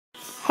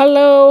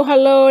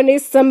Hello,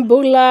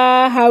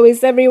 Nisambula. How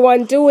is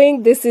everyone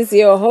doing? This is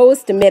your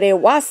host, Mere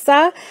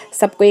Wasa.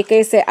 सबको एक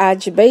से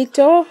आज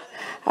बैठो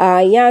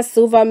यहाँ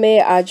सुबह में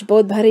आज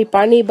बहुत भारी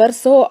पानी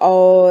बरसो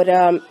और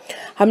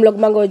हम लोग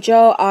मांगो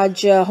जाओ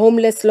आज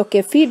होमलेस लोग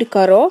के फीड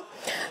करो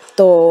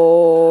तो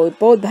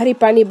बहुत भारी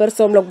पानी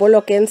बरसो हम लोग बोलो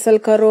कैंसिल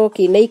करो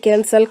कि नहीं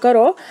कैंसिल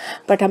करो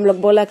बट हम लोग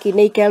बोला कि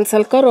नहीं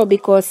कैंसिल करो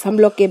बिकॉज हम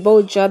लोग के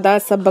बहुत ज़्यादा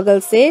सब बगल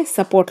से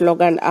सपोर्ट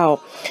लोगन आओ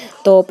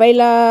तो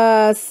पहला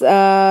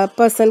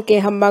पर्सन के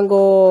हम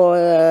मांगो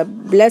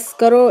ब्लेस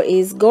करो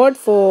इज गॉड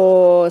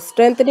फॉर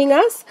स्ट्रेंथनिंग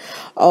अस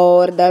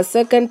और the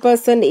second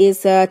person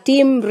is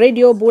team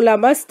radio बुला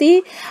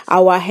मस्ती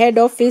our head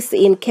office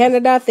in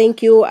Canada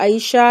thank you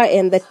Ayesha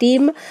and the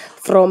team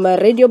from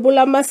Radio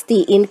Bula Masti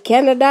in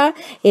Canada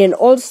and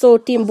also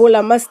Team Bula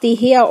Masti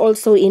here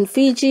also in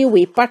Fiji.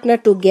 We partner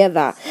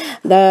together.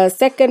 The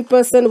second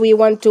person we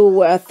want to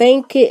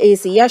thank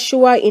is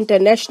Yeshua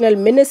International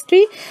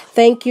Ministry.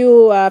 Thank you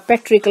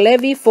Patrick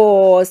Levy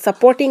for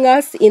supporting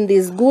us in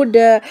this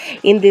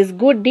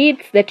good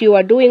deeds that you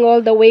are doing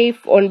all the way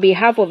on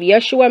behalf of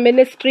Yeshua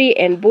Ministry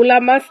and Bula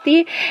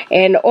Masti.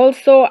 And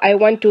also I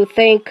want to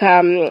thank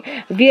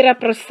Veera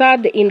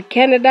Prasad in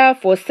Canada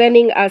for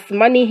sending us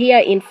money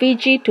here in Fiji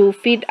to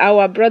feed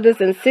our brothers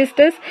and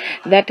sisters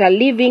that are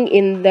living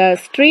in the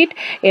street,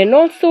 and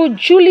also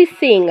Julie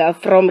Singh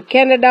from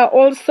Canada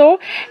also,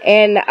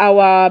 and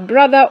our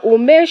brother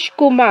Umesh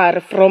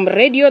Kumar from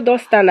Radio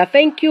Dostana.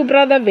 Thank you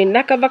brother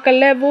Vinaka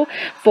Vakalevu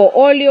for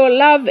all your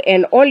love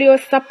and all your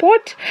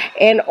support,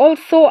 and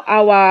also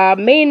our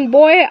main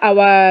boy,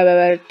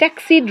 our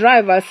taxi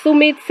driver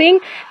Sumit Singh.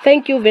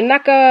 Thank you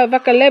Vinaka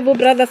Vakalevu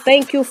brother,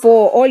 thank you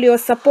for all your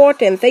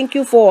support and thank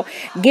you for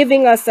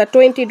giving us a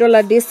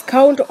 $20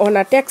 discount on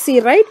a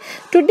taxi ride.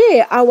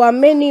 Today our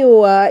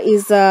menu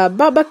is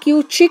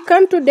barbecue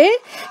chicken today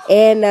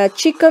and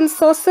chicken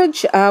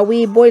sausage.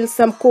 We boil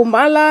some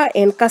kumala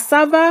and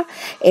cassava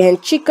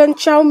and chicken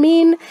chow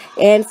mein,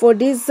 and for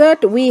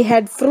dessert we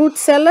had fruit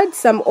salad,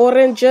 some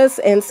oranges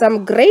and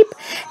some grape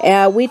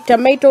with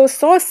tomato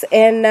sauce,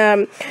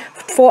 and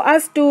for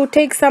us to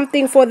take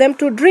something for them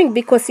to drink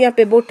because यहाँ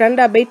पे बहुत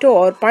ठंडा बैठो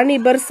और पानी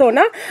बरसो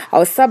ना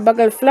और सब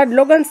बगल फ्लड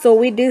लोगन, so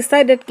we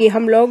decided कि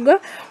हम लोग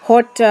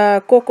हॉट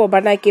कोको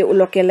बना के उन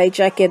लोग के ले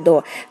जाके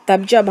दो.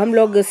 तब जब हम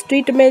लोग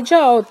स्ट्रीट में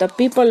जाओ तब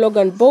पीपल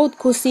लोगन बहुत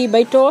खुशी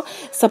बैठो,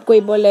 सब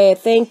कोई बोले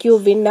थैंक यू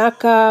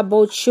विनाका,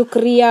 बहुत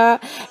शुक्रिया.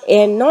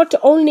 एंड नॉट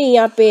ओनली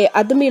यहाँ पे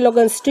आदमी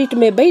लोगन स्ट्रीट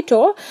में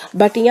बैठो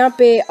बट यहाँ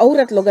पे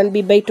औरत लोगन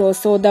भी बैठो.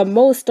 So the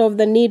most of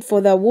the need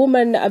for the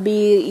woman अभी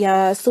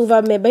यहाँ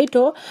सुबह में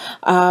बैठो.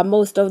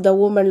 Most of the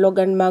women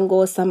लोगन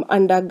मांगो some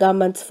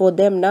undergarments for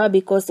them ना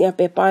because यहाँ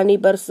पे पानी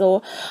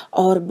बरसो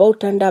और बहुत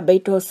ठंडा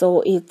बैठो.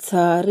 So it's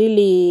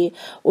really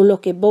उन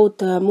लोग के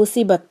बहुत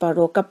मुसीबत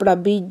पड़ो, कपड़ा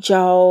बीच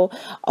जाओ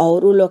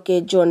और उन लोग के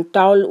जो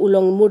टावल उन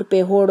लोग मुड़ पे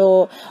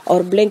होड़ो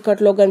और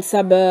ब्लैंकेट लोगन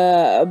सब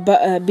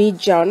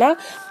बीच जाओ ना.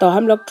 तो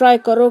हम लोग ट्राई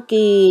करो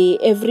कि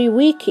एवरी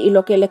वीक इन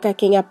लोग के लेकर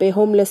के यहाँ पे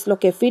होमलेस लोग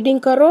के फीडिंग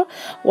करो.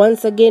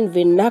 Once again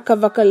Vinaka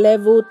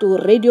Vakalevu to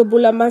Radio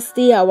Bula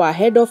Masti, our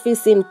head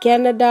office in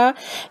Canada,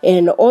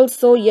 and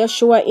also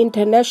Yeshua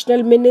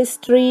International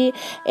Ministry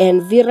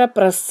and Veera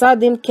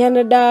Prasad in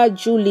Canada,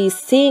 Julie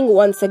Singh,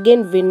 once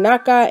again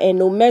Vinaka, and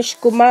Umesh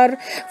Kumar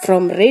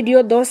from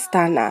Radio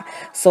Dostana.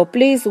 So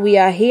please, we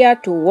are here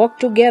to work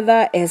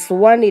together as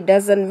one. It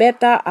doesn't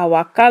matter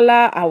our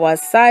color, our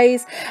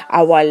size,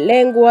 our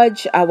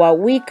language, our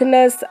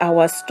weakness,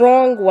 our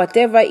strong,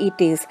 whatever it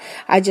is.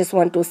 I just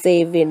want to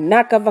say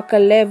Vinaka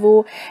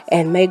Vakalevu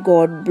and may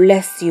God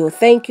bless you.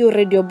 Thank you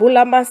Radio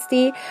Bula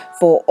Masti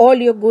for all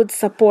your good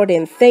support,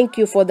 and thank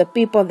you for the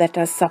people that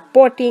are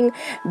supporting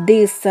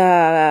this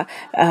the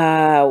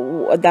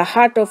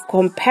heart of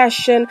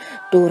compassion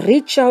to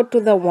reach out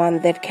to the one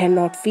that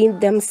cannot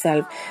feed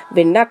themselves.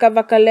 Vinaka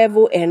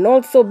Vakalevu, and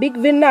also big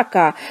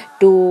Vinaka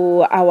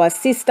to our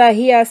sister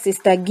here,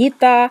 Sister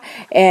Gita,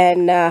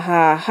 and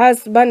her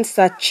husband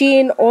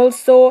Sachin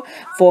also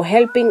for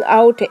helping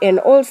out, and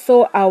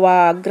also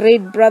our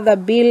great brother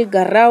Bill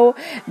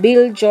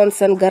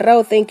Johnson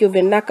Garau. Thank you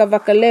Vinaka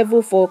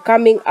Vakalevu for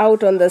coming out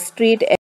on the street